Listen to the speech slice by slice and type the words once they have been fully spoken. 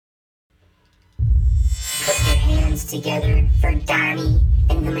together for Donnie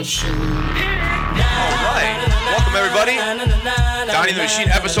and the Machine. Alright, welcome everybody. Donnie and the Machine,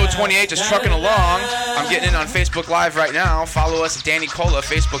 episode 28, just trucking along. I'm getting in on Facebook Live right now. Follow us at Danny Cola,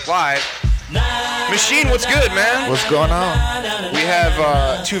 Facebook Live. Machine, what's good, man? What's going on? We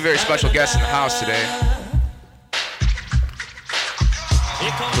have two very special guests in the house today.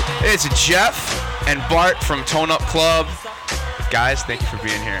 It's Jeff and Bart from Tone Up Club. Guys, thank you for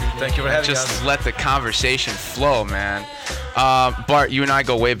being here. Thank you for having us. Just let the conversation flow, man. Bart, you and I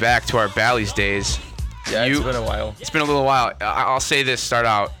go way back to our Bally's days. Yeah, it's been a while. It's been a little while. I'll say this, start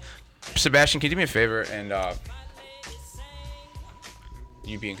out. Sebastian, can you do me a favor and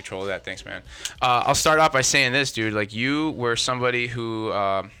you be in control of that? Thanks, man. I'll start off by saying this, dude. Like, you were somebody who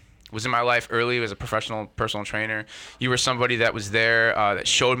was in my life early as a professional personal trainer. You were somebody that was there that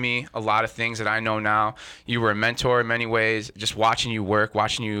showed me a lot of things that I know now. You were a mentor in many ways. Just watching you work,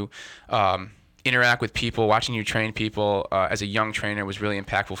 watching you interact with people, watching you train people as a young trainer was really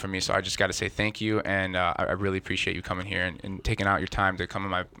impactful for me. So I just got to say thank you, and I really appreciate you coming here and taking out your time to come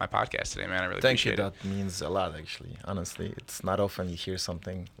on my podcast today, man. I really appreciate it. Thank you. That means a lot, actually. Honestly, it's not often you hear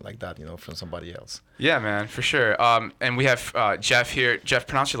something like that, from somebody else. Yeah, man, for sure. And we have Jeff here. Jeff,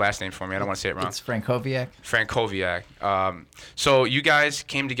 pronounce your last name for me. I don't want to say it wrong. It's Frankowiak. Frankowiak. So you guys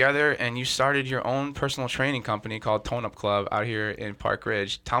came together and you started your own personal training company called Tone Up Club out here in Park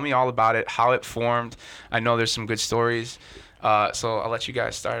Ridge. Tell me all about it, how it formed. I know there's some good stories. So I'll let you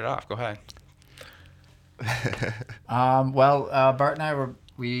guys start it off. Go ahead. Bart and I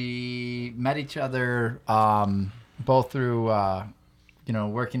we met each other both through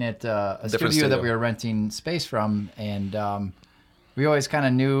working at a studio that we were renting space from, and we always kind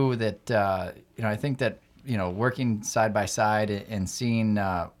of knew that I think that working side by side and seeing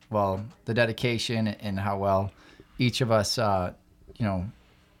the dedication and how well each of us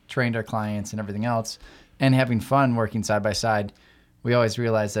trained our clients and everything else, and having fun working side by side, we always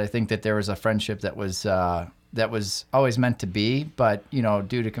realized that I think that there was a friendship that was always meant to be, but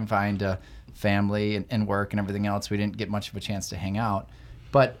due to confined to family and work and everything else, we didn't get much of a chance to hang out.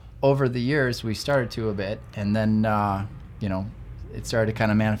 But over the years, we started to a bit, and then it started to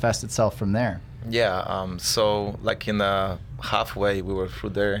kind of manifest itself from there. Yeah. So like in halfway, we were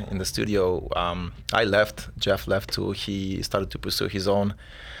through there in the studio. I left. Jeff left too. He started to pursue his own,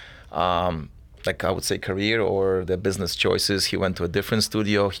 I would say, career or the business choices. He went to a different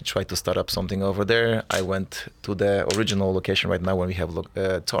studio. He tried to start up something over there. I went to the original location right now when we have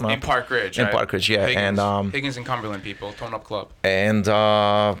Tone Up. In Park Ridge, In right? Park Ridge, yeah. Higgins and Cumberland people, Tone Up Club. And,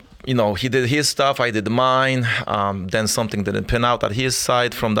 he did his stuff, I did mine. Then something didn't pin out at his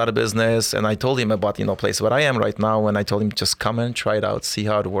side from that business. And I told him about, place where I am right now. And I told him, just come and try it out, see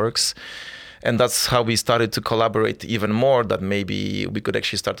how it works. And that's how we started to collaborate even more, that maybe we could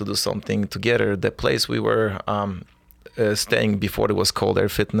actually start to do something together. The place we were staying before, it was called Air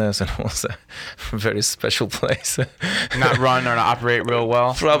Fitness, and it was a very special place. Not run or not operate real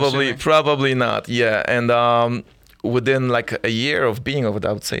well? Probably not, yeah. And within like a year of being over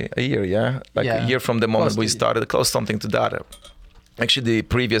there, I would say a year, yeah? A year from the moment we started, close something to that. Actually, the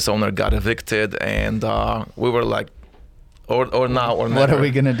previous owner got evicted, and we were like, or now or never. What are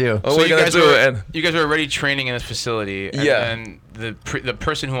we gonna do? So you guys were already training in this facility, and the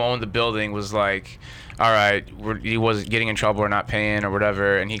person who owned the building was like, all right, he wasn't getting in trouble or not paying or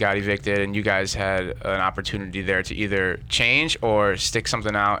whatever, and he got evicted, and you guys had an opportunity there to either change or stick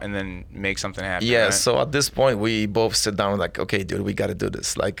something out and then make something happen. Yeah, right? So at this point we both sit down like, okay, dude, we gotta do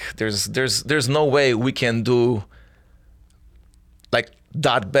this. Like there's no way we can do like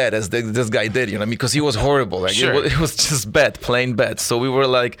that bad as this guy did, because he was horrible. Like sure. it was just bad, plain bad. So we were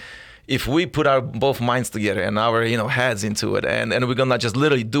like, if we put our both minds together and our heads into it, and we're gonna just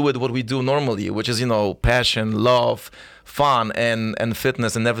literally do it what we do normally, which is passion, love, fun, and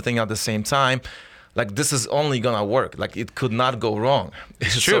fitness and everything at the same time. Like this is only gonna work. Like it could not go wrong.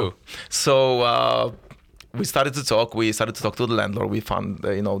 It's true. So we started to talk. We started to talk to the landlord. We found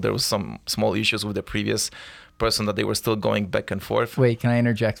there was some small issues with the previous person that they were still going back and forth. Wait, can I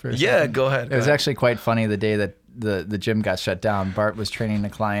interject for a second? Yeah, go ahead. It was actually quite funny the day that the gym got shut down. Bart was training a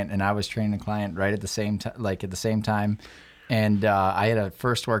client and I was training a client right at the same time. And I had a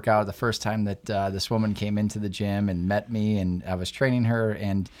first workout the first time that this woman came into the gym and met me, and I was training her,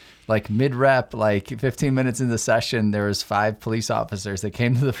 and like mid-rep, like 15 minutes into the session, there was 5 police officers that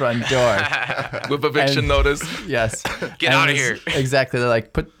came to the front door. With eviction notice. Yes. Get out of here. Exactly. They're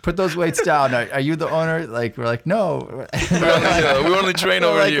like, put those weights down. Are you the owner? Like, we're like, no. We only train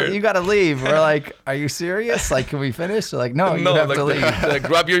over like, here. You got to leave. We're like, are you serious? Like, can we finish? They're like, no, you have to leave. Like,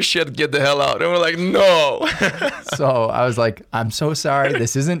 grab your shit, get the hell out. And we're like, no. So I was like, I'm so sorry.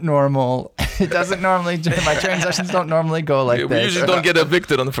 This isn't normal. It doesn't normally. My training sessions don't normally go like We this. usually don't get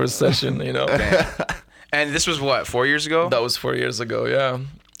evicted on the first session, you know. And this was what, 4 years ago? That was 4 years ago, yeah.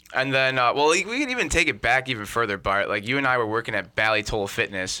 And then, well, we can even take it back even further, Bart. Like, you and I were working at Ballitola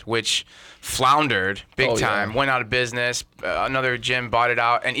Fitness, which floundered big time, went out of business. Another gym bought it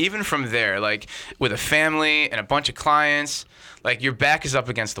out. And even from there, like, with a family and a bunch of clients, like, your back is up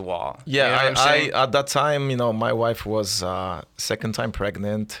against the wall. Yeah, you know what I'm saying? at that time, you know, my wife was second time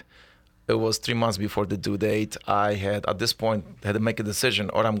pregnant. It was 3 months before the due date. I had, at this point, had to make a decision,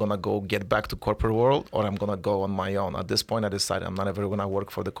 or I'm going to go get back to corporate world, or I'm going to go on my own. At this point, I decided I'm not ever going to work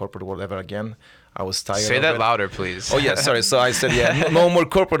for the corporate world ever again. I was tired Say of that it. louder, please. Oh, yeah, sorry. So I said, yeah, no more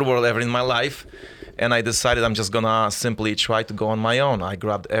corporate world ever in my life. And I decided I'm just going to simply try to go on my own. I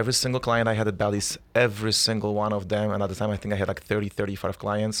grabbed every single client I had at Bally's, every single one of them. And at the time, I think I had like 30, 35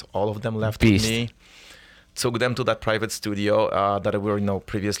 clients. All of them left with me. Took them to that private studio that we were, you know,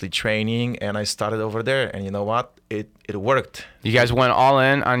 previously training, and I started over there. And you know what? It worked. You guys went all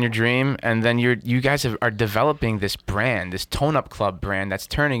in on your dream, and then you guys are developing this brand, this Tone Up Club brand that's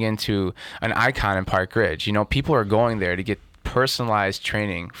turning into an icon in Park Ridge. You know, people are going there to get personalized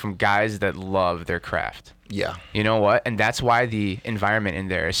training from guys that love their craft. Yeah. You know what? And that's why the environment in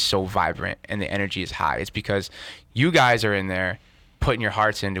there is so vibrant and the energy is high. It's because you guys are in there putting your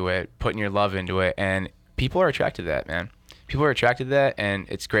hearts into it, putting your love into it, and people are attracted to that, man. People are attracted to that, and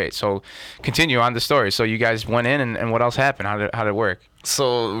it's great. So continue on the story. So you guys went in, and what else happened? How did it work?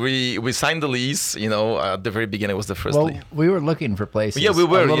 So we signed the lease, you know, at the very beginning. It was the first Well, lease. we were looking for places. Yeah, we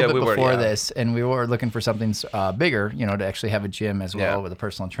were. A little Yeah, bit we were, before yeah. this, and we were looking for something bigger, you know, to actually have a gym as well Yeah. with a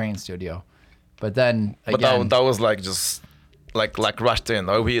personal training studio. But then But again, that was like just like rushed in.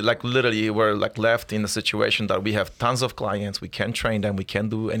 Or we like literally were like left in a situation that we have tons of clients. We can't train them. We can't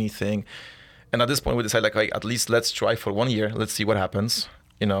do anything. And at this point, we decided, like, at least let's try for 1 year. Let's see what happens,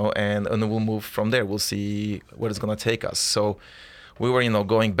 you know, and then we'll move from there. We'll see where it's going to take us. So we were, you know,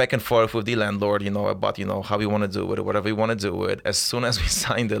 going back and forth with the landlord, you know, about, you know, how we want to do it, whatever we want to do it. As soon as we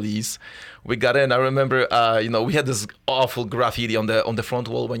signed the lease, we got in. I remember, you know, we had this awful graffiti on the front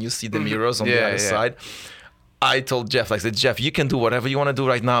wall when you see the mirrors on the other side. I told Jeff, like I said, Jeff, you can do whatever you want to do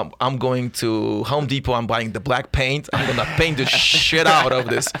right now. I'm going to Home Depot. I'm buying the black paint. I'm going to paint the shit out of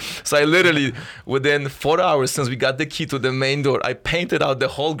this. So I literally, within 4 hours since we got the key to the main door, I painted out the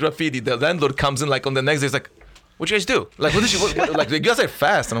whole graffiti. The landlord comes in like on the next day. He's like, What you guys do? like, what did you, like, you guys are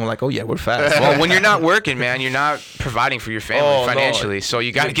fast. And I'm like, oh yeah, we're fast. Well, when you're not working, man, you're not providing for your family financially. So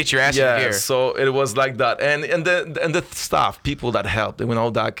you got to get your ass in gear. So it was like that, and the staff, people that helped, you know,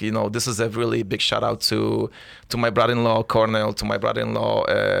 that, you know, this is a really big shout out to my brother-in-law Cornell, to my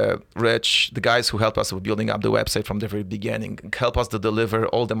brother-in-law Rich, the guys who helped us with building up the website from the very beginning, help us to deliver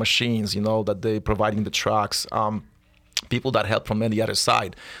all the machines, you know, that they providing the trucks. People that helped from the other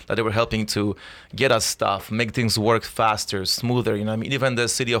side, that they were helping to get us stuff, make things work faster, smoother, you know. I mean, even the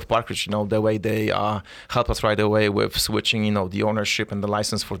city of Park Ridge, you know, the way they help us right away with switching, you know, the ownership and the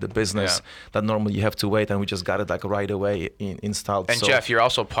license for the business that normally you have to wait, and we just got it like right away installed. And so, Jeff, you're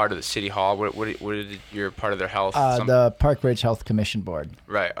also part of the city hall. You're part of their health? the Park Ridge Health Commission Board.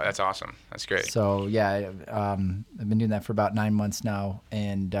 Right. That's awesome. That's great. So yeah, I've been doing that for about 9 months now,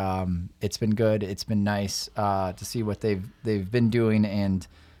 and it's been good. It's been nice to see what they've been doing and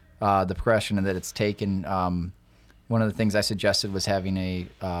the progression that it's taken. One of the things I suggested was having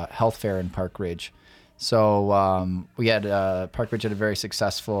a health fair in Park Ridge. So we had Park Ridge had a very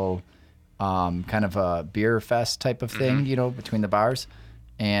successful kind of a beer fest type of thing, you know, between the bars,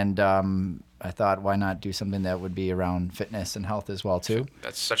 and I thought, why not do something that would be around fitness and health as well too?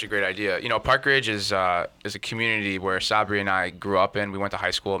 That's such a great idea. You know, Park Ridge is a community where Sabri and I grew up in. We went to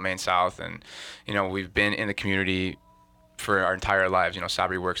high school at Maine South, and you know, we've been in the community for our entire lives. You know,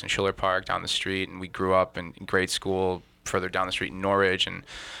 Sabri works in Schiller Park down the street, and we grew up in grade school further down the street in Norridge, and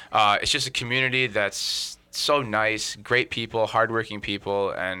it's just a community that's so nice, great people, hardworking people,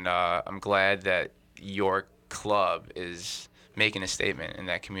 and I'm glad that your club is making a statement in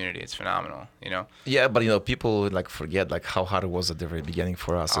that community. It's phenomenal, you know? Yeah, but you know, people like forget like how hard it was at the very beginning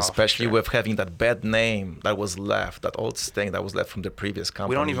for us, especially with having that bad name that was left, that old stain that was left from the previous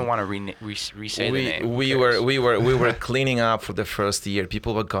company. We don't even want to re-say the name. We were cleaning up for the first year.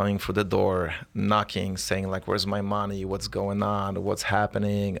 People were going through the door, knocking, saying like, "Where's my money? What's going on? What's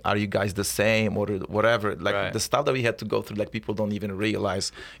happening? Are you guys the same or whatever?" Like the stuff that we had to go through, like people don't even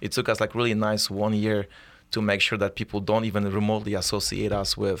realize. It took us like really nice 1 year to make sure that people don't even remotely associate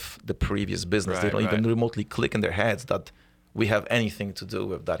us with the previous business. They don't even remotely click in their heads that we have anything to do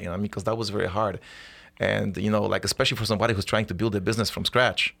with that, you know, because that was very hard. And, you know, like, especially for somebody who's trying to build a business from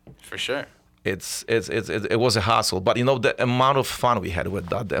scratch. For sure. it was a hassle. But you know, the amount of fun we had with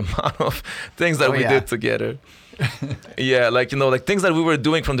that, the amount of things that we did together. Yeah, like, you know, like things that we were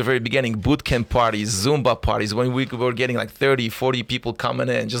doing from the very beginning, boot camp parties, Zumba parties, when we were getting like 30, 40 people coming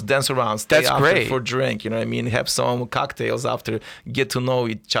in, just dance around, stay after great. for drink, you know what I mean? Have some cocktails after, get to know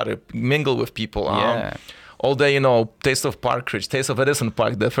each other, mingle with people. Yeah. All day, you know, Taste of Park Ridge, Taste of Edison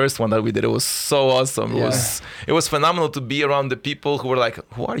Park, the first one that we did, it was so awesome. Yeah. It was phenomenal to be around the people who were like,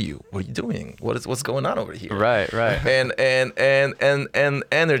 who are you? What are you doing? What's going on over here? Right. And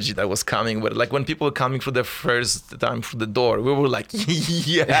energy that was coming with it. Like when people were coming for the first time through the door, we were like,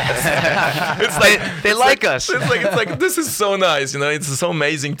 yes. It's like they like us. It's like this is so nice, you know. It's so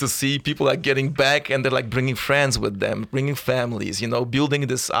amazing to see people like getting back and they're like bringing friends with them, bringing families, you know, building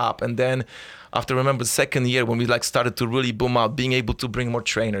this up. And then after, remember, the second year when we like started to really boom out, being able to bring more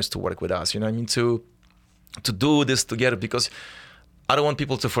trainers to work with us, you know what I mean, to do this together, because I don't want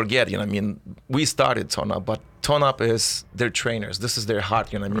people to forget, you know what I mean, we started Tone Up, but Tone Up is their trainers. This is their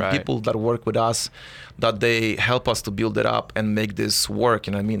heart, you know what I mean, Right. people that work with us, that they help us to build it up and make this work,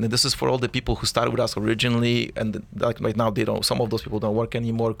 you know what I mean, and this is for all the people who started with us originally, and like right now they don't, some of those people don't work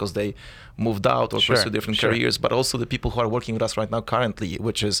anymore because they moved out or pursue different careers, but also the people who are working with us right now currently,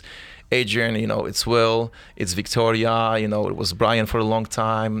 which is Adrian, you know, it's Will, it's Victoria, you know, it was Brian for a long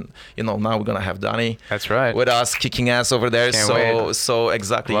time, you know, now we're gonna have Danny. That's right. With us kicking ass over there. Can't wait. So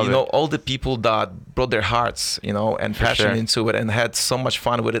exactly, Love you know, it. all the people that brought their hearts, you know, and For passion sure. into it and had so much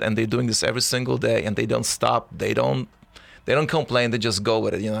fun with it, and they're doing this every single day and they don't stop, they don't complain, they just go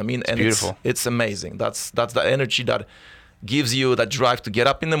with it, you know what I mean? And beautiful. It's amazing. That's the energy that gives you that drive to get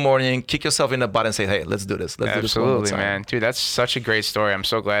up in the morning, kick yourself in the butt and say, hey, let's do this. Let's do this one more Absolutely, time. man. Dude, that's such a great story. I'm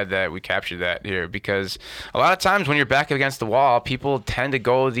so glad that we captured that here, because a lot of times when you're back against the wall, people tend to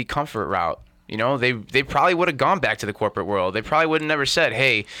go the comfort route. You know, they probably would have gone back to the corporate world. They probably would have never said,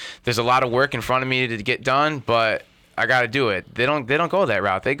 hey, there's a lot of work in front of me to get done, but I got to do it. They don't go that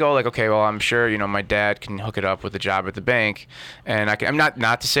route. They go like, okay, well, I'm sure, you know, my dad can hook it up with a job at the bank, and I'm not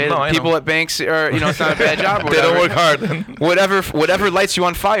to say No, that I people know. at banks are, you know, it's not a bad job. Or They don't whatever. work hard. whatever lights you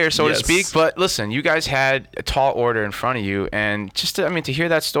on fire, so Yes. to speak. But listen, you guys had a tall order in front of you, and just to, to hear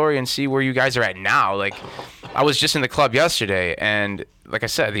that story and see where you guys are at now. Like, I was just in the club yesterday, and like I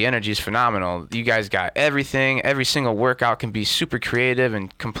said, the energy is phenomenal. You guys got everything. Every single workout can be super creative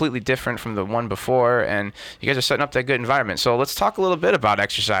and completely different from the one before, and you guys are setting up that good environment. So let's talk a little bit about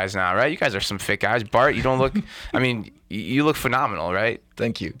exercise now, right? You guys are some fit guys. Bart, you don't look, you look phenomenal, right?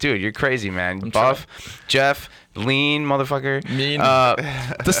 Thank you. Dude, you're crazy, man. Buff, Jeff, lean, motherfucker. Mean.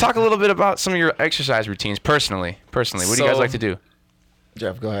 Let's talk a little bit about some of your exercise routines personally. What do you guys like to do?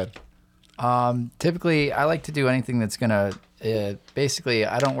 Jeff, go ahead. Typically, I like to do anything that's gonna. Basically,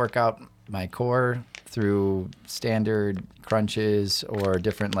 I don't work out my core through standard crunches or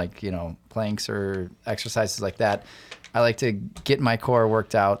different, like, you know, planks or exercises like that. I like to get my core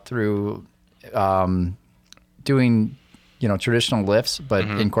worked out through doing, you know, traditional lifts, but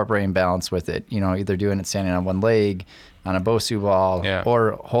incorporating balance with it. You know, either doing it standing on one leg on a Bosu ball,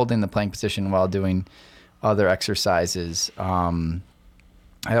 or holding the plank position while doing other exercises.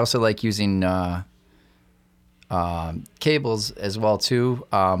 I also like using cables as well too,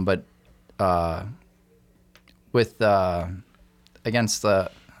 but with against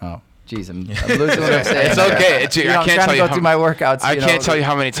the geez, I'm losing what I'm saying. It's okay. You know, I I'm can't trying tell to you go how, through my workouts. I you know. can't tell you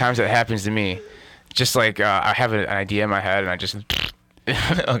how many times that happens to me. Just like I have an idea in my head and I just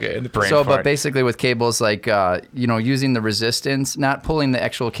Okay. brain So, fart. but basically with cables, like, you know, using the resistance, not pulling the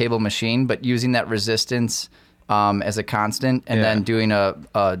actual cable machine, but using that resistance as a constant, and then doing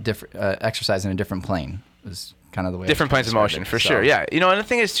a different exercise in a different plane is kind of the way. different planes of motion, for sure. So- Yeah. You know, and the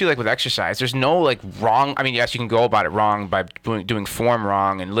thing is too, like with exercise, there's no like wrong. I mean, yes, you can go about it wrong by doing form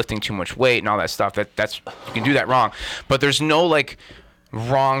wrong and lifting too much weight and all that stuff. That's you can do that wrong, but there's no like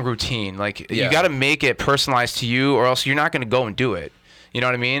wrong routine. Like you got to make it personalized to you, or else you're not going to go and do it. You know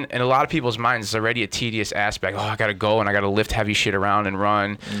what I mean? And a lot of people's minds is already a tedious aspect. Oh, I got to go and I got to lift heavy shit around and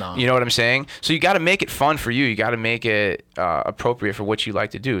run. No. You know what I'm saying? So you got to make it fun for you. You got to make it appropriate for what you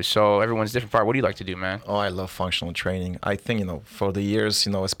like to do. So everyone's different part. What do you like to do, man? Oh, I love functional training. I think, you know, for the years,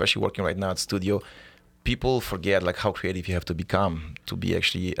 you know, especially working right now at studio, people forget like how creative you have to become to be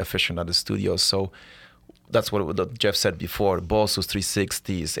actually efficient at the studio. So that's what Jeff said before, BOSUs,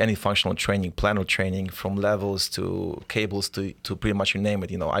 360s, any functional training, planar training, from levels to cables to pretty much you name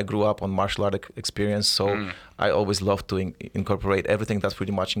it. You know, I grew up on martial art experience, so I always love to incorporate everything that's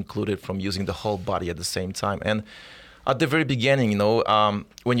pretty much included, from using the whole body at the same time. And At the very beginning,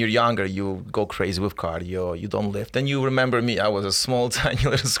 when you're younger, you go crazy with cardio. You don't lift. Then you remember me. I was a small, tiny,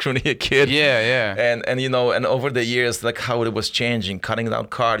 little scrawny kid. Yeah. And and over the years, like how it was changing, cutting down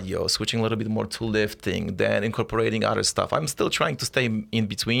cardio, switching a little bit more to lifting, then incorporating other stuff. I'm still trying to stay in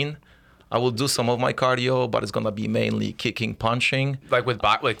between. I will do some of my cardio, but it's gonna be mainly kicking, punching. Like with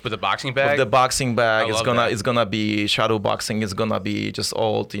the boxing bag. With the boxing bag, I it's gonna be shadow boxing. It's gonna be just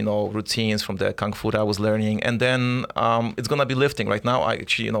old, routines from the kung fu that I was learning, and then it's gonna be lifting. Right now, I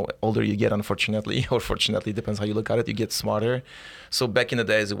actually, older you get, unfortunately, or fortunately, depends how you look at it. You get smarter. So back in the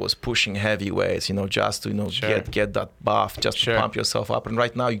days, it was pushing heavy weights, just to Sure. get that buff, just Sure. to pump yourself up. And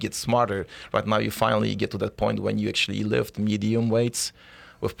right now, you get smarter. Right now, you finally get to that point when you actually lift medium weights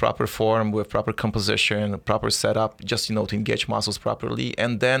with proper form, with proper composition, proper setup, just to engage muscles properly,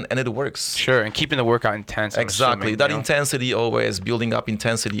 and it works. Sure, and keeping the workout intense. I'm Exactly, assuming, that intensity, always building up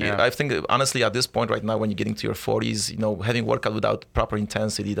intensity. Yeah. I think honestly at this point right now, when you're getting to your 40s, having workout without proper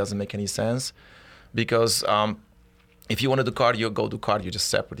intensity doesn't make any sense, because if you want to do cardio, go do cardio just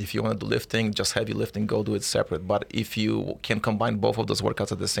separate. If you want to do lifting, just heavy lifting, go do it separate. But if you can combine both of those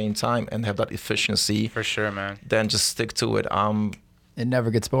workouts at the same time and have that efficiency, For sure, man. then just stick to it. It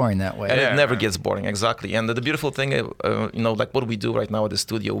never gets boring that way. And Yeah, it never man. gets boring, exactly. And the beautiful thing, like what we do right now at the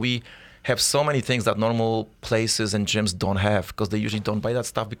studio, we have so many things that normal places and gyms don't have, because they usually don't buy that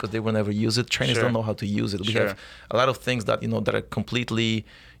stuff because they will never use it. Trainers Sure. don't know how to use it. We Sure. have a lot of things that that are completely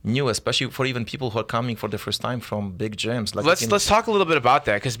new, especially for even people who are coming for the first time from big gyms. Like Let's talk a little bit about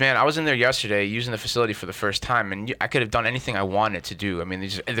that, because man, I was in there yesterday using the facility for the first time, and I could have done anything I wanted to do. I mean,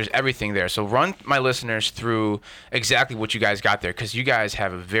 there's everything there. So run my listeners through exactly what you guys got there, because you guys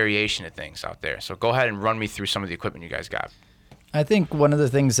have a variation of things out there. So go ahead and run me through some of the equipment you guys got. I think one of the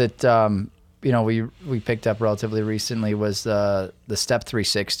things that we picked up relatively recently was the Step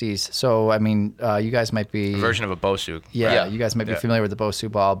 360s. So I mean, you guys might be A version of a Bosu. Yeah, you guys might be Yeah. familiar with the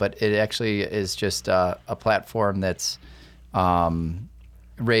Bosu ball, but it actually is just a platform that's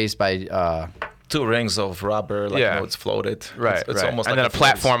raised by 2 rings of rubber, like Yeah. it's floated. Right, It's right. almost and like then a it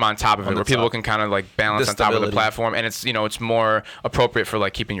floats platform on top of on it, the where people top. can kind of like balance The on top of the stability. platform, and it's more appropriate for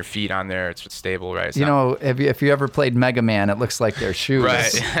like keeping your feet on there. It's stable, right? It's You not- know, if you ever played Mega Man, it looks like their shoes,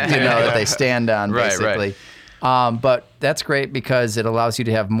 Right. that they stand on, Right, basically. But that's great because it allows you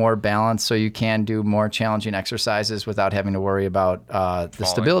to have more balance, so you can do more challenging exercises without having to worry about the Falling.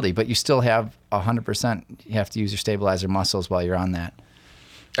 stability. But you still have 100%. You have to use your stabilizer muscles while you're on that.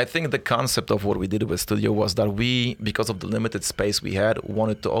 I think the concept of what we did with Studio was that we, because of the limited space we had,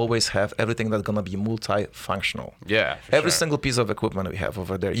 wanted to always have everything that's going to be multifunctional. Yeah, for Every sure. single piece of equipment we have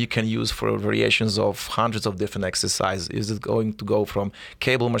over there, you can use for variations of hundreds of different exercises. Is it going to go from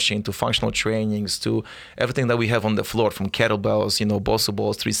cable machine to functional trainings to everything that we have on the floor, from kettlebells, Bosu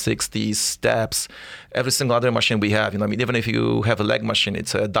balls, 360s, steps, every single other machine we have. Even if you have a leg machine,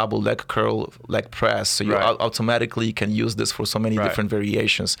 it's a double leg curl, leg press. So you Right. automatically can use this for so many Right. different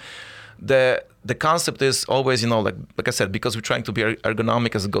variations. The concept is always, like I said, because we're trying to be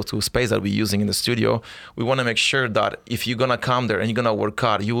ergonomic as it goes to space that we're using in the studio, we want to make sure that if you're going to come there and you're going to work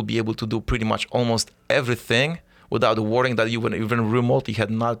hard, you will be able to do pretty much almost everything without worrying that you would even remotely had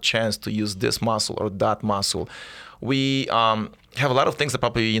not chance to use this muscle or that muscle. We have a lot of things that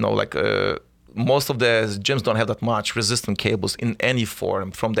probably, most of the gyms don't have that much resistant cables in any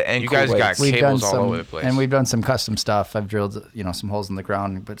form, from the ankle guys got weights. cables all over the place. And we've done some custom stuff. I've drilled, some holes in the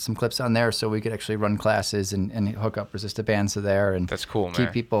ground, put some clips on there so we could actually run classes and hook up resistant bands to there and That's cool, man.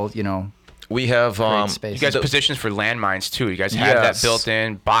 keep people, We have space. You guys have positions for landmines too. You guys have that Yes. built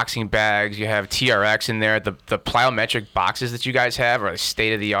in. Boxing bags. You have TRX in there. The plyometric boxes that you guys have are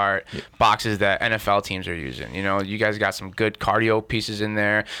state of the art boxes that NFL teams are using. You guys got some good cardio pieces in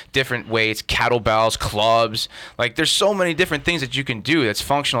there. Different weights, kettlebells, clubs. Like there's so many different things that you can do. That's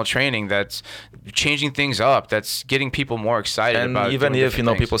functional training. That's changing things up. That's getting people more excited And about. even doing if different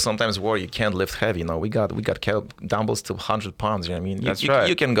things. people sometimes worry you can't lift heavy, we got dumbbells to 100 pounds. That's right.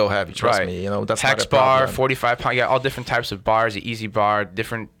 You can go heavy. Trust Right. me. That's Hex not a bar, problem. 45 pound. You got all different types of bars. The easy bar,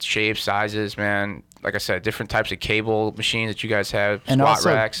 different shapes, sizes, man. Like I said, different types of cable machines that you guys have. And squat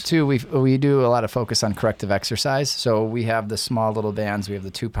also, racks. too, we do a lot of focus on corrective exercise. So we have the small little bands. We have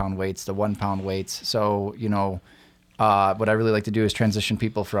the 2-pound weights, the 1-pound weights. So, what I really like to do is transition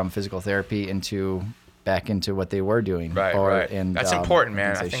people from physical therapy back into what they were doing. Right, right. And, that's important,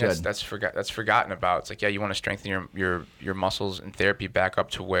 man. as I they think should. that's forgotten about. It's like, yeah, you want to strengthen your muscles and therapy back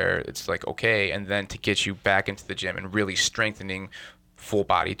up to where it's like okay, and then to get you back into the gym and really strengthening full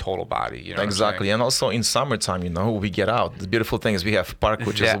body, total body. You know Exactly. And also in summertime, we get out. The beautiful thing is we have park,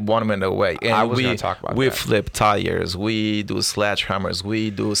 which is 1 minute away. And I was going to talk about we that. flip tires, we do sledgehammers,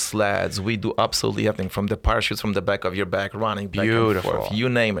 we do sleds, we do absolutely everything, from the parachutes from the back of your back, running back and forth, you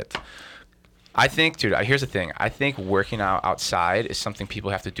name it. I think, dude, here's the thing. I think working out outside is something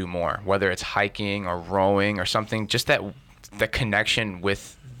people have to do more, whether it's hiking or rowing or something, just that connection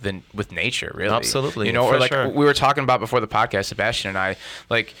with nature, really. Absolutely. Or like sure. we were talking about before the podcast, Sebastian and I,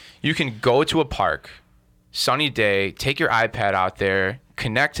 like, you can go to a park, sunny day, take your iPad out there,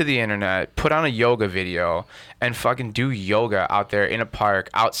 connect to the internet, put on a yoga video, and fucking do yoga out there in a park,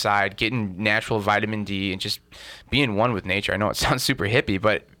 outside, getting natural vitamin D and just being one with nature. I know it sounds super hippie,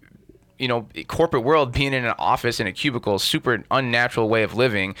 but corporate world, being in an office in a cubicle, super unnatural way of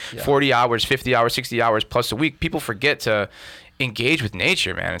living, 40 hours, 50 hours, 60 hours plus a week. People forget to engage with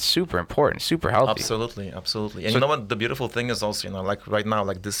nature, man. It's super important, super healthy. Absolutely. And you know what? The beautiful thing is also, like right now,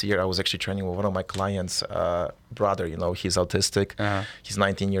 like this year, I was actually training with one of my clients' brother. He's autistic. He's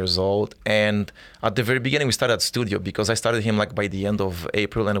 19 years old. And at the very beginning, we started at studio because I started him like by the end of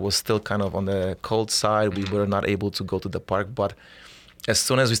April, and it was still kind of on the cold side. We were not able to go to the park, but as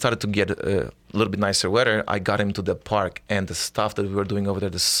soon as we started to get a little bit nicer weather, I got him to the park, and the stuff that we were doing over there,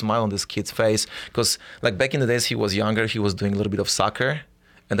 the smile on this kid's face, because like back in the days, he was younger, he was doing a little bit of soccer,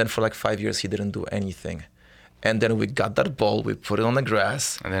 and then for like 5 years, he didn't do anything. And then we got that ball, we put it on the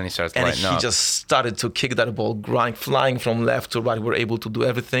grass, and then he starts and lighting up. he just started to kick that ball, flying from left to right. We were able to do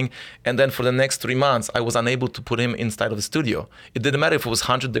everything. And then for the next 3 months, I was unable to put him inside of the studio. It didn't matter if it was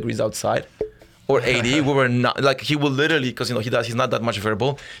 100 degrees outside or 80, we were not, like, he will literally, because he's not that much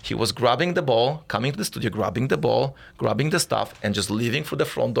verbal, he was grabbing the ball, coming to the studio, grabbing the ball, grabbing the stuff, and just leaving for the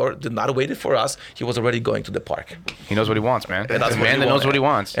front door, did not wait for us. He was already going to the park. He knows what he wants, man. And that's a man that knows what he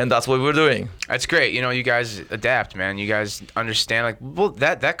wants. And that's what we're doing. That's great. You guys adapt, man. You guys understand, like, well,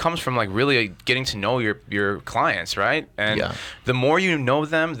 that comes from like really getting to know your clients, right? And the more you know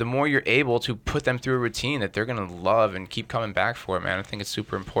them, the more you're able to put them through a routine that they're gonna love and keep coming back for, man. I think it's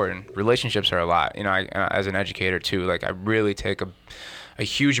super important. Relationships are a lot. I as an educator too, like, I really take a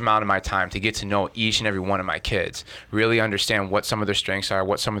huge amount of my time to get to know each and every one of my kids, really understand what some of their strengths are,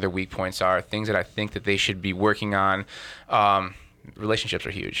 what some of their weak points are, things that I think that they should be working on. Relationships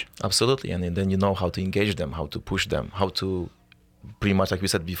are huge. Absolutely. And then you know how to engage them, how to push them, how to pretty much, like we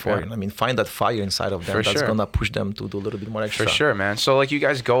said before, find that fire inside of them that's gonna push them to do a little bit more extra. For sure, man. So like, you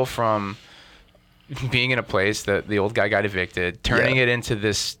guys go from being in a place that the old guy got evicted, turning it into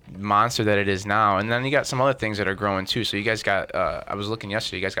this monster that it is now, and then you got some other things that are growing too. So you guys got, I was looking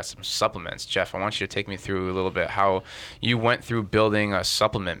yesterday, you guys got some supplements. Jeff, I want you to take me through a little bit how you went through building a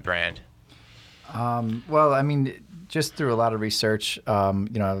supplement brand. Well, I mean, just through a lot of research,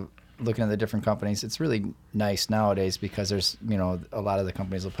 looking at the different companies, it's really nice nowadays because there's, a lot of the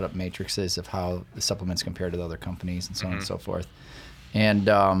companies will put up matrices of how the supplements compare to the other companies and so on and so forth. And,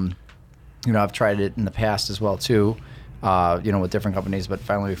 I've tried it in the past as well too, with different companies, but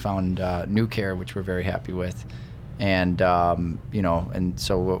finally we found New Care, which we're very happy with. And, and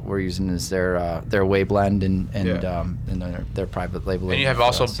so what we're using is their whey blend and their private label. And you have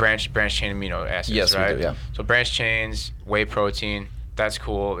also branched chain amino acids, right? We do, yeah. So branched chains, whey protein. That's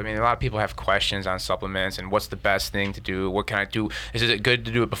cool. I mean, a lot of people have questions on supplements and what's the best thing to do. What can I do? Is it good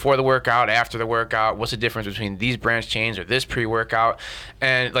to do it before the workout, after the workout? What's the difference between these branched chains or this pre-workout?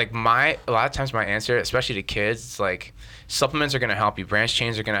 And like a lot of times my answer, especially to kids, it's like, supplements are going to help you. Branched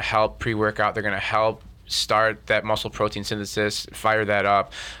chains are going to help pre-workout. They're going to help start that muscle protein synthesis, fire that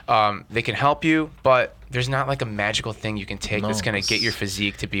up. They can help you, but there's not like a magical thing you can take that's going to get your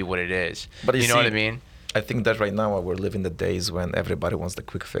physique to be what it is. But you know what I mean? I think that right now we're living the days when everybody wants the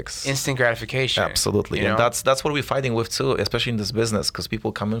quick fix. Instant gratification. Absolutely. And that's what we're fighting with too, especially in this business, because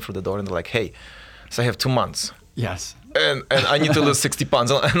people come in through the door and they're like, hey, so I have 2 months. Yes. And I need to lose 60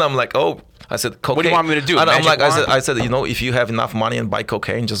 pounds. And I'm like, oh, I said, cocaine. What do you want me to do? And I'm like, I said, if you have enough money and buy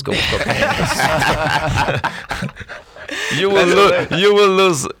cocaine, just go with cocaine. You will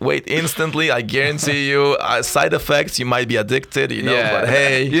lose weight instantly. I guarantee you. Side effects, you might be addicted. But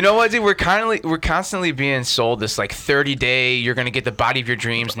hey, you know what, dude? We're constantly being sold this like 30-day. You're gonna get the body of your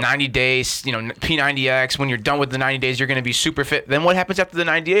dreams. 90 days. P90X. When you're done with the 90 days, you're gonna be super fit. Then what happens after the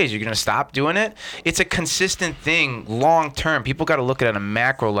 90 days? You're gonna stop doing it. It's a consistent thing, long term. People got to look at it at a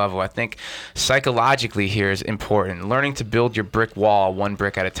macro level. I think psychologically here is important. Learning to build your brick wall one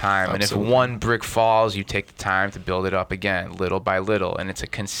brick at a time. Absolutely. And if one brick falls, you take the time to build it up again, little by little, and it's a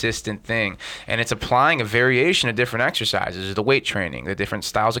consistent thing. And it's applying a variation of different exercises, the weight training, the different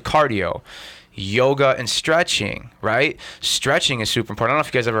styles of cardio. yoga and stretching, right? Stretching is super important. I don't know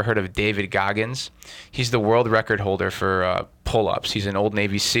if you guys ever heard of David Goggins. He's the world record holder for pull-ups. He's an old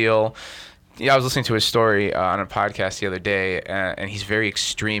Navy SEAL. Yeah, I was listening to his story on a podcast the other day, and he's a very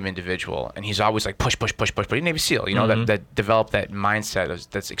extreme individual, and he's always like push, but he's Navy SEAL, you know, that developed that mindset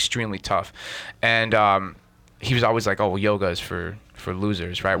that's extremely tough, and he was always like, oh, well, yoga is for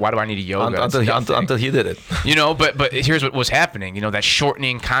losers, right? Why do I need a yoga? Until he did it. You know, but here's what was happening. You know, that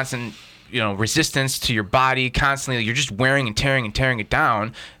shortening, constant, you know, resistance to your body, constantly, you're just wearing and tearing it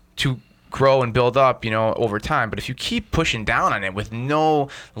down to grow and build up, you know, over time. But if you keep pushing down on it with no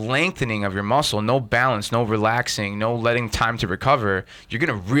lengthening of your muscle, no balance, no relaxing, no letting time to recover, you're going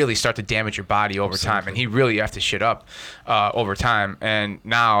to really start to damage your body over time. And he really have to shit up over time. And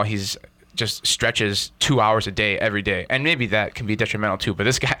now he's just stretches 2 hours a day every day, and maybe that can be detrimental too. But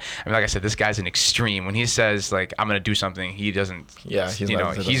this guy, I mean, like I said, this guy's an extreme. When he says like I'm gonna do something, he doesn't. Yeah,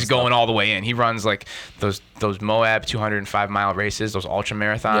 he's going all the way in. He runs like those Moab 205-mile races, those ultra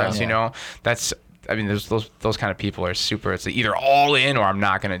marathons. You know, that's. I mean, those kind of people are super. It's either all in or I'm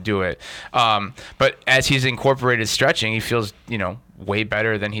not gonna do it. But as he's incorporated stretching, he feels, you know, way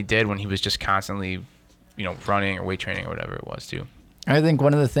better than he did when he was just constantly, you know, running or weight training or whatever it was too. I think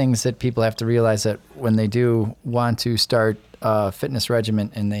one of the things that people have to realize that when they do want to start a fitness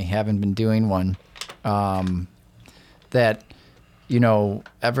regimen and they haven't been doing one, that, you know,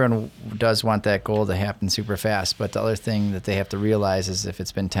 everyone does want that goal to happen super fast. But the other thing that they have to realize is if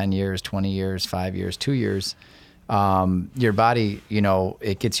it's been 10 years, 20 years, 5 years, 2 years, your body, you know,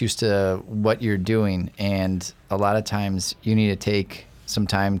 it gets used to what you're doing. And a lot of times you need to take some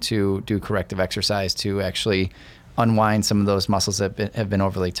time to do corrective exercise to actually unwind some of those muscles that have been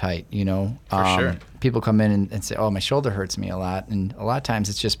overly tight, you know. For sure. People come in and say, oh, my shoulder hurts me a lot. And a lot of times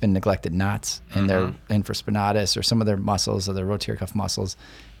it's just been neglected knots in their infraspinatus or some of their muscles or their rotator cuff muscles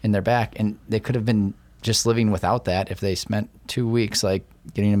in their back. And they could have been just living without that if they spent 2 weeks like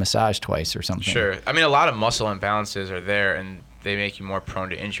getting a massage twice or something. Sure. I mean, a lot of muscle imbalances are there, and they make you more prone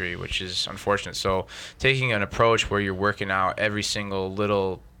to injury, which is unfortunate. So taking an approach where you're working out every single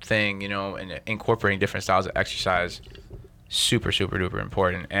little thing, you know, and incorporating different styles of exercise, super duper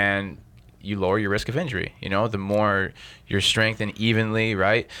important. And you lower your risk of injury. You know, the more you're strengthened evenly,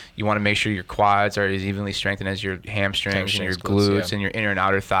 right? You want to make sure your quads are as evenly strengthened as your hamstrings and your glutes and your inner and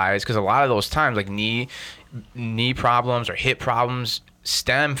outer thighs, because a lot of those times, like knee problems or hip problems,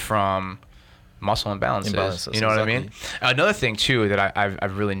 stem from muscle imbalances. You know what I mean? Another thing too that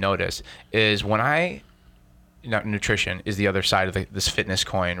I've really noticed is nutrition is the other side of this fitness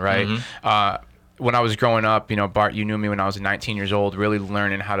coin, right? When I was growing up, you know, Bart, you knew me when I was 19 years old, really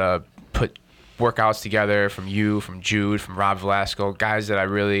learning how to put workouts together from Jude, from Rob Velasco, guys that I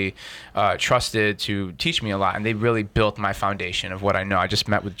really trusted to teach me a lot, and they really built my foundation of what I know. I just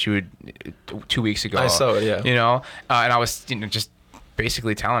met with Jude 2 weeks ago. I saw it, yeah. You know, and I was, you know, just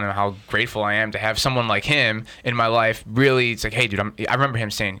basically telling him how grateful I am to have someone like him in my life. Really, it's like, hey, dude, I remember him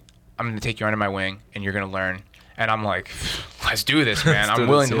saying, I'm going to take you under my wing, and you're going to learn. And I'm like, let's do this, man. I'm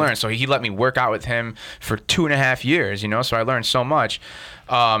willing to learn. So he let me work out with him for 2.5 years, you know, so I learned so much.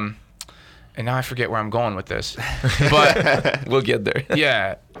 And now I forget where I'm going with this. But we'll get there.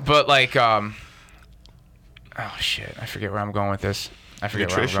 Yeah. But like, oh, shit. I forget where I'm going with this. I forget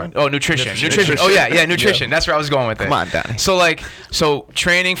nutrition? where I'm going. Oh, nutrition. Oh, yeah, nutrition. Yeah. That's where I was going with it. Come on, Donnie. So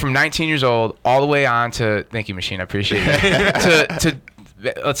training from 19 years old all the way on to, thank you, Machine, I appreciate it, to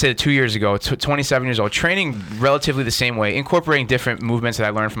let's say 2 years ago, 27 years old, training relatively the same way, incorporating different movements that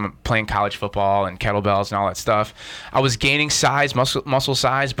I learned from playing college football and kettlebells and all that stuff. I was gaining size, muscle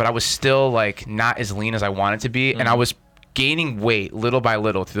size, but I was still like not as lean as I wanted to be, and I was gaining weight little by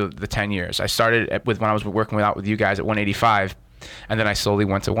little through the 10 years. I started when I was working out with you guys at 185. And then I slowly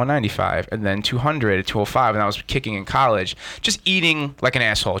went to 195, and then 200, 205, and I was kicking in college, just eating like an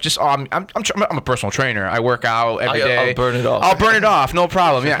asshole. Just I'm a personal trainer. I work out every day. I'll burn it off. I'll burn it off, no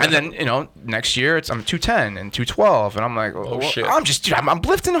problem. Yeah, and then, you know, next year I'm 210 and 212, and I'm like, shit. I'm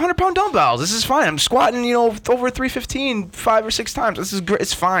lifting 100-pound dumbbells. This is fine. I'm squatting, you know, over 315 5 or 6 times. This is great.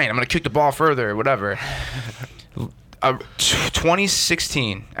 It's fine. I'm gonna kick the ball further, whatever.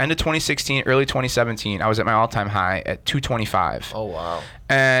 2016, end of 2016, early 2017, I was at my all-time high at 225. Oh, wow.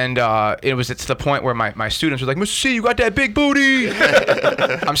 And it's the point where my students were like, Mr. C, you got that big booty.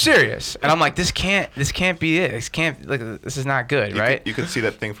 I'm serious. And I'm like, this can't be it. This is not good, right? You can see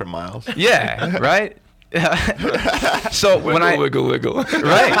that thing for miles. Yeah, right? So wiggle.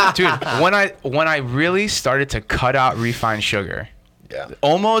 Right, dude, when I really started to cut out refined sugar,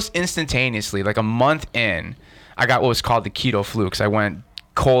 almost instantaneously, like a month in, I got what was called the keto flu, because I went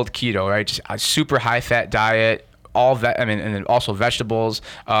cold keto, right? Just a super high fat diet, I mean, and then also vegetables,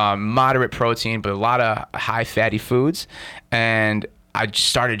 moderate protein, but a lot of high fatty foods. And I just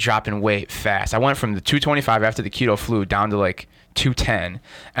started dropping weight fast. I went from the 225 after the keto flu down to like 210.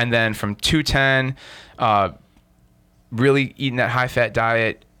 And then from 210, really eating that high fat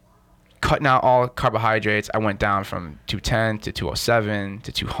diet, cutting out all carbohydrates, I went down from 210 to 207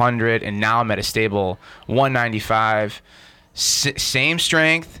 to 200, and now I'm at a stable 195. Same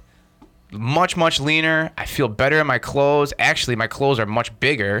strength, much leaner. I feel better in my clothes. Actually, my clothes are much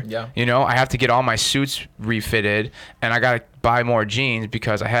bigger. Yeah. You know, I have to get all my suits refitted, and I got to buy more jeans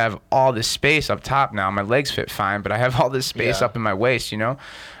because I have all this space up top now. My legs fit fine, but I have all this space up in my waist, you know.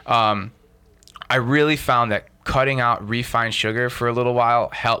 I really found that cutting out refined sugar for a little while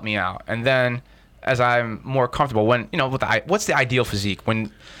helped me out. And then as I'm more comfortable, when, you know, what's the ideal physique?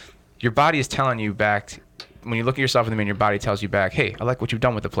 When your body is telling you back, when you look at yourself in the mirror, your body tells you back, hey, I like what you've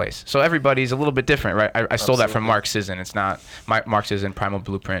done with the place. So everybody's a little bit different, right? I stole that from Mark Sisson. It's not Mark Sisson, Primal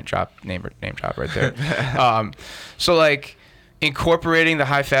Blueprint, name drop right there. So like incorporating the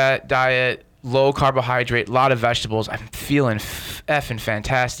high fat diet, low carbohydrate, a lot of vegetables, I'm feeling effing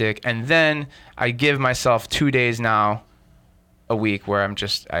fantastic. And then I give myself 2 days now a week where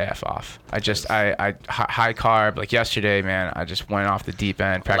I F off. I high carb. Like yesterday, man, I just went off the deep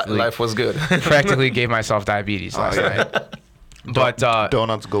end. Practically, life was good. Practically gave myself diabetes last night. But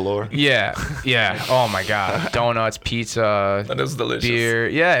donuts galore. Yeah. Oh my God, donuts, pizza, That is delicious. beer.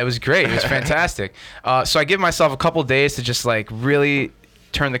 Yeah, it was great. It was fantastic. So I give myself a couple days to just like really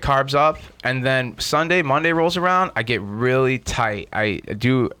turn the carbs up, and then Monday rolls around, I get really tight. I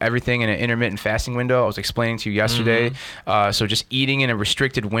do everything in an intermittent fasting window. I was explaining to you yesterday. So just eating in a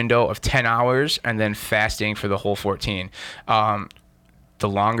restricted window of 10 hours and then fasting for the whole 14. The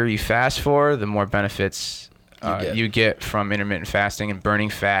longer you fast for, the more benefits you get from intermittent fasting and burning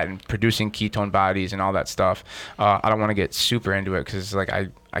fat and producing ketone bodies and all that stuff. I don't want to get super into it because like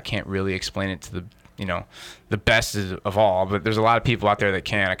I can't really explain it to the best of all, but there's a lot of people out there that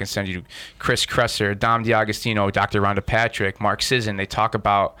can. I can send you Chris Kresser, Dom D'Agostino, Dr. Rhonda Patrick, Mark Sisson. They talk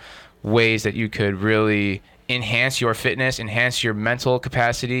about ways that you could really enhance your fitness, enhance your mental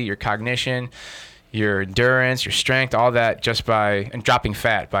capacity, your cognition, your endurance, your strength, all that and dropping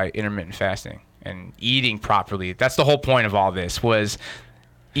fat by intermittent fasting and eating properly. That's the whole point of all this, was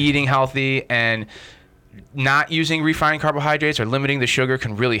eating healthy, and not using refined carbohydrates or limiting the sugar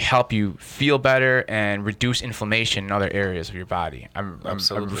can really help you feel better and reduce inflammation in other areas of your body. I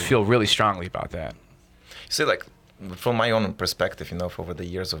feel really strongly about that. See, like from my own perspective, you know, over the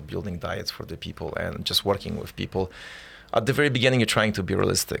years of building diets for the people and just working with people, at the very beginning, you're trying to be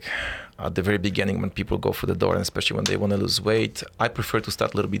realistic. At the very beginning, when people go through the door, and especially when they want to lose weight, I prefer to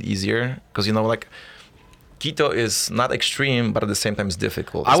start a little bit easier because, you know, like, keto is not extreme, but at the same time it's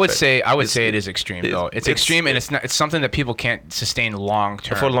difficult. I would say it is extreme though. It's extreme, and it's something that people can't sustain long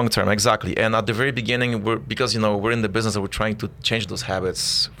term. For long term, exactly. And at the very beginning, because we're in the business and we're trying to change those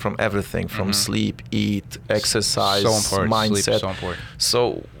habits from everything, from sleep, eat, exercise, mindset. Sleep is so important.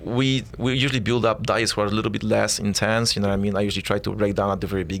 So we usually build up diets who are a little bit less intense. You know what I mean? I usually try to break down at the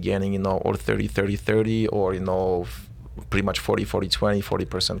very beginning, you know, or 30-30-30, or, you know, pretty much 40-40-20,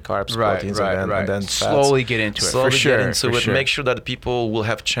 40% carbs, proteins, and then fats. Slowly get into it, for sure. Make sure that people will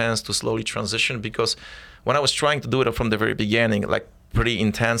have chance to slowly transition, because when I was trying to do it from the very beginning, like pretty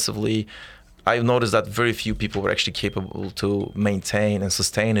intensively, I noticed that very few people were actually capable to maintain and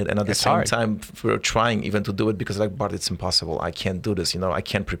sustain it. And at the same time, we were trying even to do it because, like, Bart, it's impossible. I can't do this. You know, I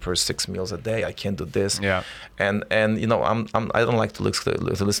can't prepare 6 meals a day. I can't do this. Yeah. And you know, I don't like to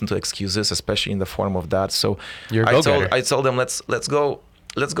listen to excuses, especially in the form of that. So I told them,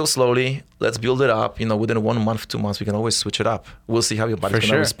 let's go slowly. Let's build it up. You know, within 1 month, 2 months, we can always switch it up. We'll see how your body's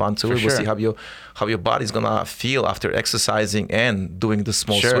gonna respond to it. We'll see how your body's gonna feel after exercising and doing the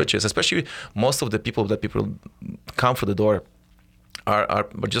small switches. Especially most of the people that come through the door are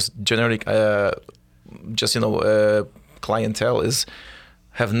just generic, clientele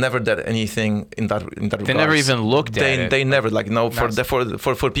have never done anything in that regard. They never even looked at it. They never, like, no,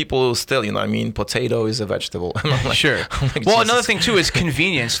 for people still, you know what I mean, potato is a vegetable. Like, sure. Like, well, another thing too is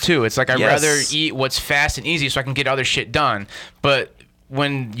convenience too. It's like I'd rather eat what's fast and easy so I can get other shit done. But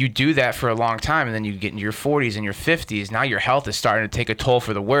when you do that for a long time, and then you get into your 40s and your 50s, now your health is starting to take a toll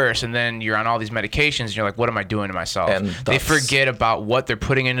for the worse, and then you're on all these medications, and you're like, what am I doing to myself? And they forget about what they're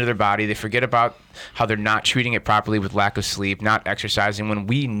putting into their body. They forget about how they're not treating it properly with lack of sleep, not exercising, when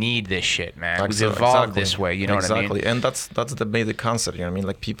we need this shit, man. We've evolved this way, you know what I mean? Exactly, and that's the basic concept, you know what I mean?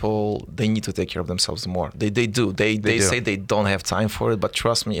 Like, people, they need to take care of themselves more. They do. They say they don't have time for it, but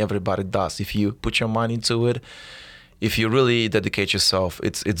trust me, everybody does. If you put your mind into it, if you really dedicate yourself,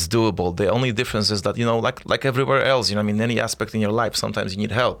 it's doable. The only difference is that, like everywhere else, in any aspect in your life, sometimes you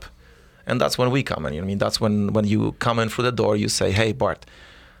need help. And that's when we come in. That's when you come in through the door, you say, hey, Bart,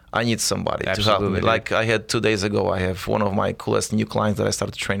 I need somebody to help me. Like I had 2 days ago, I have one of my coolest new clients that I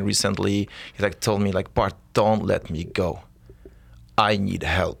started to train recently. He told me Bart, don't let me go. I need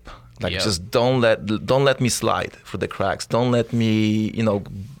help. Just don't let me slide through the cracks. Don't let me,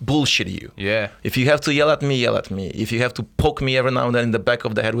 bullshit you. Yeah. If you have to yell at me, yell at me. If you have to poke me every now and then in the back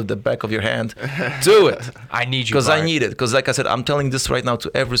of the head with the back of your hand, do it. I need you. Because I need it. Because like I said, I'm telling this right now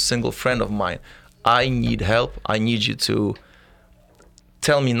to every single friend of mine. I need help. I need you to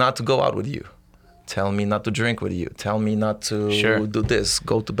tell me not to go out with you. Tell me not to drink with you. Tell me not to do this.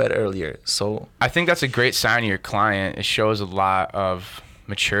 Go to bed earlier. So I think that's a great sign of your client. It shows a lot of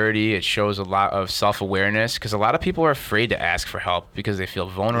maturity. It shows a lot of self-awareness, because a lot of people are afraid to ask for help because they feel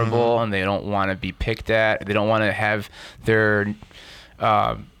vulnerable and they don't want to be picked at. They don't want to have their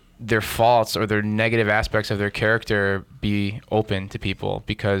faults or their negative aspects of their character be open to people,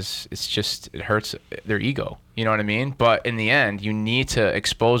 because it hurts their ego. You know what I mean? But in the end, you need to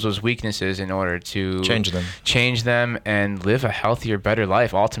expose those weaknesses in order to change them and live a healthier, better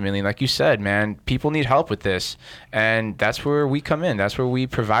life. Ultimately, like you said, man, people need help with this, and that's where we come in. That's where we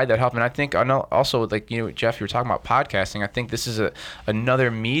provide that help. And I think also, Jeff, you were talking about podcasting. I think this is another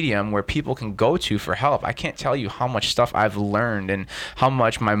medium where people can go to for help. I can't tell you how much stuff I've learned and how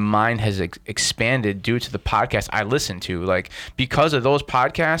much my mind has expanded due to the podcast I listen to. Because of those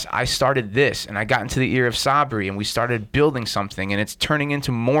podcasts, I started this, and I got into the ear of Sabri, and we started building something, and it's turning into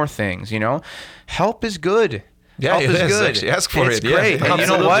more things. Help is good. Yeah, help is good. Actually, ask for it's it. Great. Yeah, and you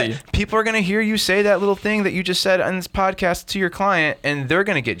know what? People are going to hear you say that little thing that you just said on this podcast to your client, and they're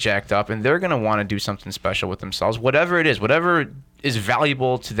going to get jacked up, and they're going to want to do something special with themselves, whatever it is, whatever is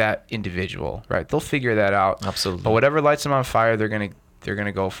valuable to that individual, right? They'll figure that out. Absolutely. But whatever lights them on fire, they're going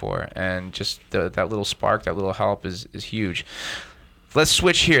to go for. And just that little spark, that little help is huge. Let's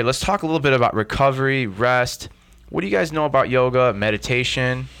switch here. Let's talk a little bit about recovery, rest. What do you guys know about yoga,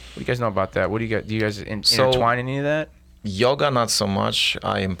 meditation? What do you guys know about that? Do you guys intertwine any of that? Yoga, not so much.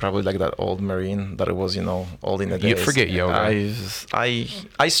 I am probably like that old Marine that it was, old in the days. You forget yoga.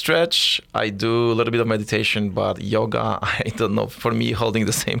 I stretch. I do a little bit of meditation, but yoga, I don't know. For me, holding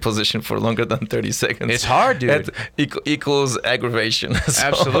the same position for longer than 30 seconds. It's hard, dude. Equals aggravation. So.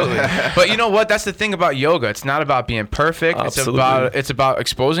 Absolutely. But you know what? That's the thing about yoga. It's not about being perfect. Absolutely. It's about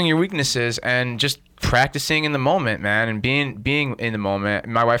exposing your weaknesses and just practicing in the moment, man, and being in the moment.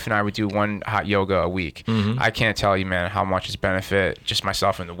 My wife and I would do one hot yoga a week. I can't tell you, man, how much it's benefit. Just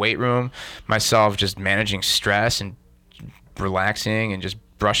myself in the weight room, myself just managing stress and relaxing and just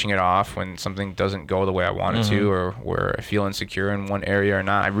brushing it off when something doesn't go the way I want it to, or where I feel insecure in one area or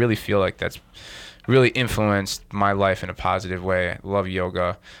not. I really feel like that's really influenced my life in a positive way. I love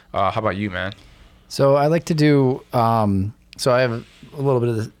yoga. How about you, man? So I like to do, so I have a little bit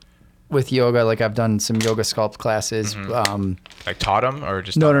of with yoga, I've done some yoga sculpt classes. Taught them or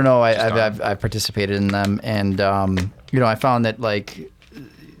just? No. I've participated in them, and I found that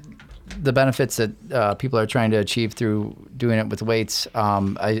the benefits that people are trying to achieve through doing it with weights,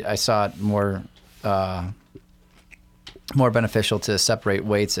 I saw it more beneficial to separate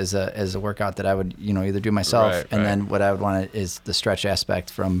weights as a workout that I would either do myself, and then what I would want is the stretch aspect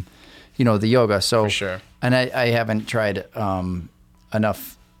from the yoga. So for sure. And I haven't tried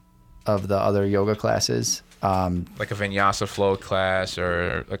enough of the other yoga classes, like a vinyasa flow class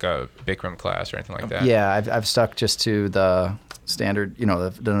or like a Bikram class or anything like that. Yeah, I've stuck just to the standard.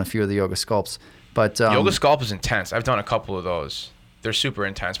 I've done a few of the yoga sculpts, but yoga sculpt is intense. I've done a couple of those. They're super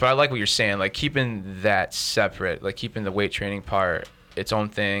intense, but I like what you're saying, keeping that separate, keeping the weight training part its own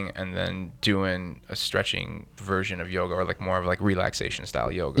thing, and then doing a stretching version of yoga, or more of relaxation style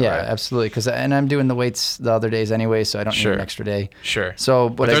yoga. Yeah, right? Absolutely. And I'm doing the weights the other days anyway, so I don't need an extra day. Sure. So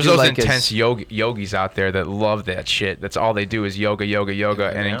there's those intense yogis out there that love that shit. That's all they do is yoga,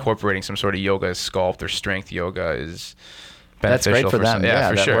 and incorporating some sort of yoga sculpt or strength yoga is beneficial. That's great for them. Yeah,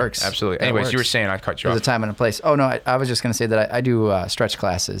 for that sure. Works. Absolutely. That Anyways, works. You were saying I cut you off. There's a time and a place. Oh no, I was just going to say that I do stretch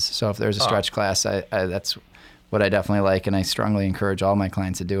classes. So if there's a stretch class, that's what I definitely like, and I strongly encourage all my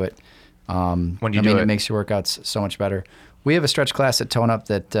clients to do it. When do you do it? It makes your workouts so much better. We have a stretch class at Tone Up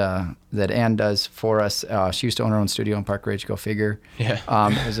that Ann does for us. She used to own her own studio in Park Ridge. Go figure. Yeah.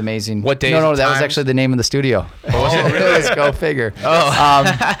 It was amazing. What days? No, that was actually the name of the studio. Oh, was it really? It was Go Figure.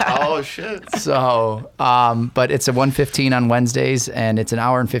 Oh shit. So, but it's a 1:15 on Wednesdays, and it's an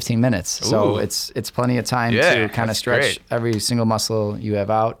hour and 15 minutes. So it's plenty of time to kind of stretch every single muscle you have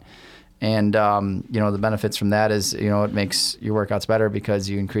out. And, the benefits from that is, it makes your workouts better because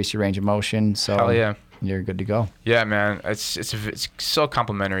you increase your range of motion. So hell yeah. you're good to go. Yeah, man, it's so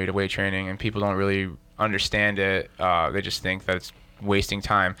complimentary to weight training, and people don't really understand it. They just think that it's wasting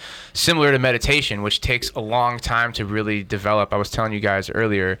time. Similar to meditation, which takes a long time to really develop. I was telling you guys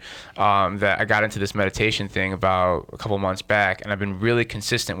earlier that I got into this meditation thing about a couple months back, and I've been really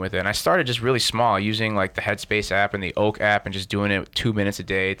consistent with it. And I started just really small, using like the Headspace app and the Oak app, and just doing it 2 minutes a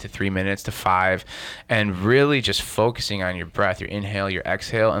day to 3 minutes to 5, and really just focusing on your breath, your inhale, your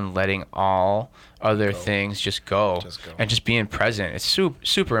exhale, and letting all other things just go, and just being present. It's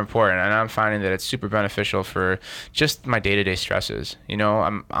super important, and I'm finding that it's super beneficial for just my day-to-day stresses. You know,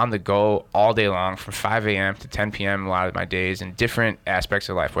 I'm on the go all day long from 5 a.m. to 10 p.m. a lot of my days, in different aspects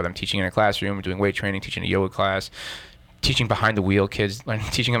of life, whether I'm teaching in a classroom, doing weight training, teaching a yoga class, teaching behind the wheel kids,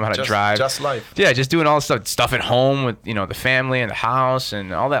 teaching them how to drive. Just life. Yeah, just doing all the stuff at home with, you know, the family and the house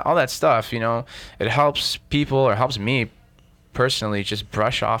and all that stuff. You know, it helps people, or helps me personally, just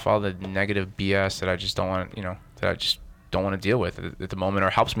brush off all the negative BS that I just don't want, you know, that I just don't want to deal with at the moment, or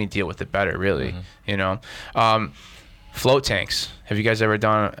helps me deal with it better, really. You know, float tanks. Have you guys ever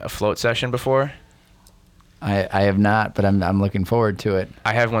done a float session before? I have not, but I'm looking forward to it.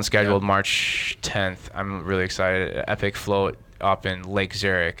 I have one scheduled March 10th. I'm really excited. Epic float up in Lake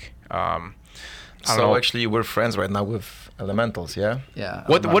Zurich. So actually, we're friends right now with Elementals, yeah. Yeah.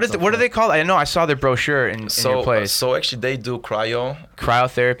 What are they called? I know I saw their brochure in your place. So actually, they do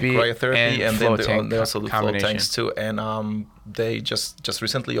cryotherapy, and then they also do float combination. tanks too. And they just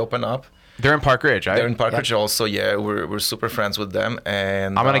recently opened up. They're in Park Ridge, right? They're in Park Ridge also. Yeah, we're super friends with them,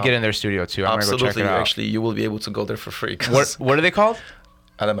 and I'm gonna get in their studio too. I'm absolutely, gonna go check it out. Actually, you will be able to go there for free. What are they called?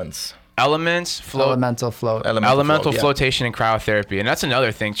 Elements. Elemental float. Elemental yeah. flotation and cryotherapy, and that's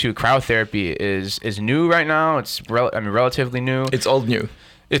another thing too. Cryotherapy is new right now. It's relatively new. It's old new.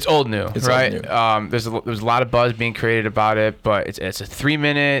 It's old new, It's right? old new. There's a lot of buzz being created about it, but it's a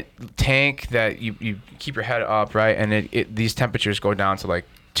 3-minute tank that you keep your head up, right? And these temperatures go down to like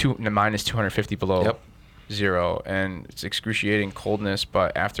minus 250 below zero, and it's excruciating coldness,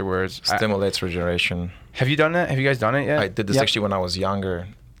 but afterwards Stimulates regeneration. Have you done that? Have you guys done it yet? I did this actually when I was younger.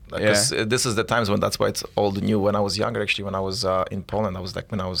 Because this is the times when, that's why it's old new. When I was younger, actually, when I was in Poland, I was like,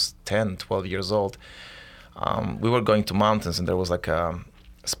 when I was 10, 12 years old, we were going to mountains, and there was like a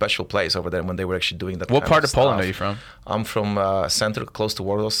special place over there when they were actually doing that. What part of Poland stuff. are you from? I'm from center, close to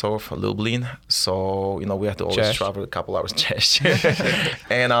Warsaw, Lublin. So, you know, we had to always travel a couple hours.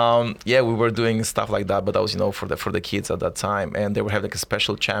 And yeah, we were doing stuff like that, but that was, you know, for the kids at that time. And they were having like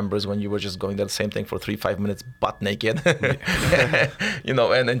special chambers when you were just going there, the same thing for 3-5 minutes, butt naked, you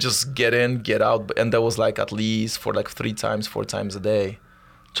know, and then just get in, get out. And that was like at least for like 3 times, 4 times a day.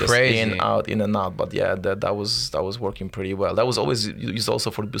 Just crazy. in and out. But yeah, that was working pretty well. That was always used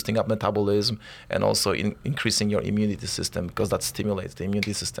also for boosting up metabolism and also increasing your immunity system, because that stimulates the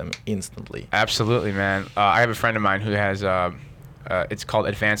immunity system instantly. Absolutely, man. I have a friend of mine who has it's called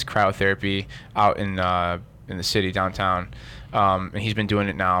advanced cryotherapy out in the city downtown. And he's been doing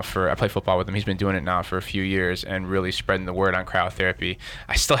it now I play football with him. He's been doing it now for a few years and really spreading the word on cryotherapy.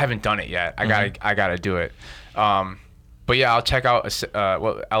 I still haven't done it yet. I gotta do it. But yeah, I'll check out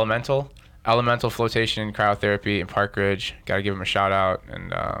Elemental Flotation and Cryotherapy in Park Ridge. Got to give them a shout out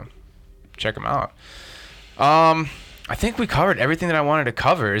and check them out. I think we covered everything that I wanted to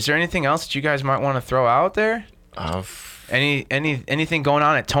cover. Is there anything else that you guys might want to throw out there? Anything going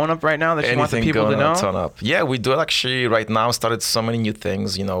on at Tone Up right now that you want the people to know? Tone Up. Yeah, we do actually right now started so many new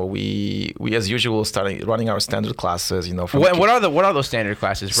things. You know, we as usual started running our standard classes. You know, what are those standard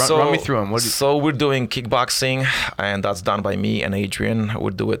classes? Run me through them. So we're doing kickboxing, and that's done by me and Adrian.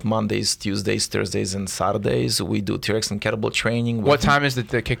 We do it Mondays, Tuesdays, Thursdays, and Saturdays. We do T-Rex and kettlebell training. What time is the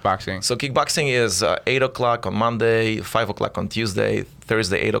kickboxing? So kickboxing is 8 o'clock on Monday, 5 o'clock on Tuesday,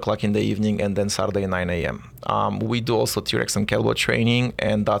 Thursday 8 o'clock in the evening, and then Saturday 9 a.m. We do also T-Rex and kettlebell training,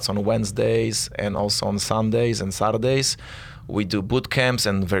 and that's on Wednesdays and also on Sundays and Saturdays. We do boot camps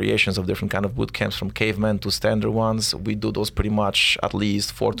and variations of different kind of boot camps, from caveman to standard ones. We do those pretty much at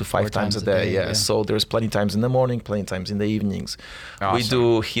least 4 to 5 times a day. Yeah. So there's plenty times in the morning, plenty times in the evenings. Awesome. We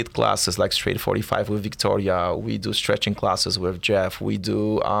do HIIT classes like straight 45 with Victoria. We do stretching classes with Jeff. We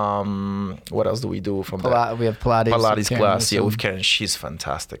do what else do we do from that? We have Pilates class. Yeah, with Karen. She's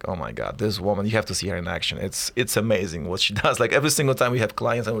fantastic. Oh my God, this woman! You have to see her in action. It's amazing what she does. Like every single time we have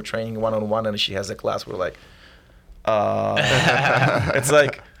clients and we're training one-on-one, and she has a class, we're like. It's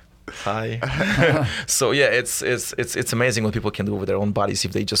like, hi. So yeah, it's amazing what people can do with their own bodies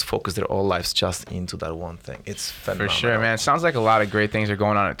if they just focus their whole lives just into that one thing. It's phenomenal. For sure, man. It sounds like a lot of great things are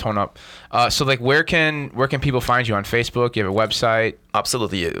going on at Tone Up. So like, where can people find you on Facebook? You have a website?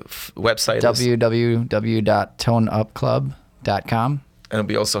 Absolutely. Website www.toneupclub.com. And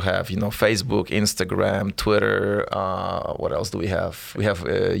we also have, Facebook, Instagram, Twitter. What else do we have? We have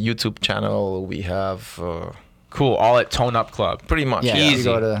a YouTube channel. We have... Cool. All at Tone Up Club. Pretty much. Yeah, Easy. if you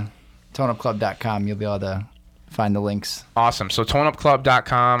go to toneupclub.com, you'll be able to find the links. Awesome. So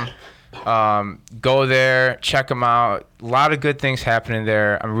toneupclub.com. Go there, check them out. A lot of good things happening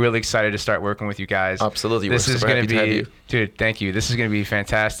there. I'm really excited to start working with you guys. Absolutely. This We're is super going happy to have be, you. dude, thank you. This is going to be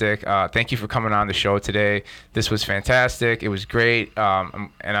fantastic. Thank you for coming on the show today. This was fantastic. It was great. And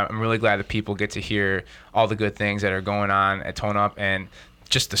I'm really glad that people get to hear all the good things that are going on at Tone Up and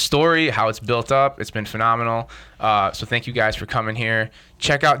just the story, how it's built up. It's been phenomenal. So thank you guys for coming here.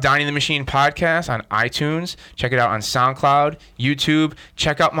 Check out Donnie the Machine podcast on iTunes. Check it out on SoundCloud, YouTube.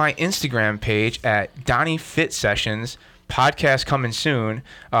 Check out my Instagram page at Donnie Fit Sessions. Podcast coming soon.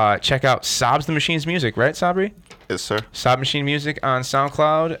 Check out Sobs the Machine's music, right, Sabri? Yes, sir. Sob Machine Music on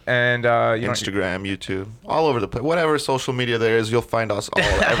SoundCloud and Instagram, YouTube, all over the place. Whatever social media there is, you'll find us all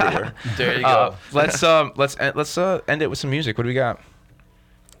everywhere. There you go. Let's end it with some music. What do we got?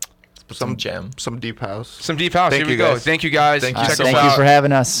 Some jam. Some deep house. Some deep house. Thank Here we you, go. guys. Thank you guys. Thank you Check so us Thank out. you for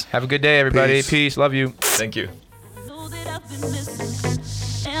having us. Have a good day, everybody. Peace. Peace. Love you. Thank you. Know that I've been missing.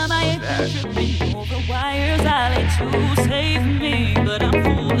 Am I tripping over wires? I let you save me, but I'm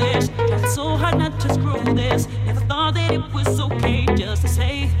foolish. It's so hard not to screw this. Never thought that it was okay just to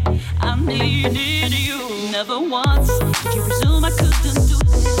say I needed you. Never once did you presume I couldn't do this.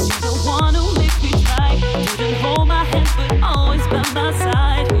 You're the one who makes me try. Didn't hold my hand, but always by my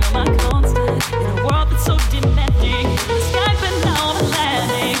side. You're my constant in a world that's so demanding. The sky, but now I'm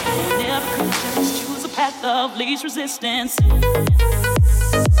landing. Never could just choose a path of least resistance.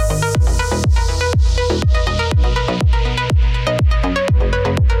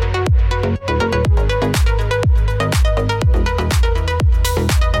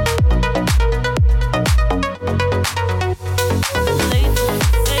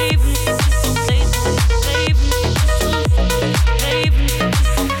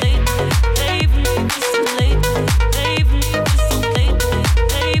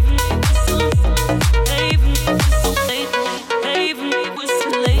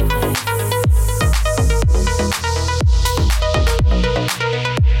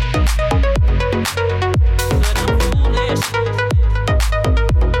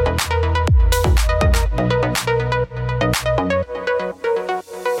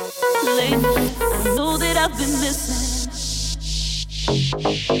 I know that I've been missing,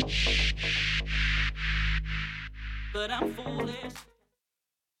 but I'm foolish.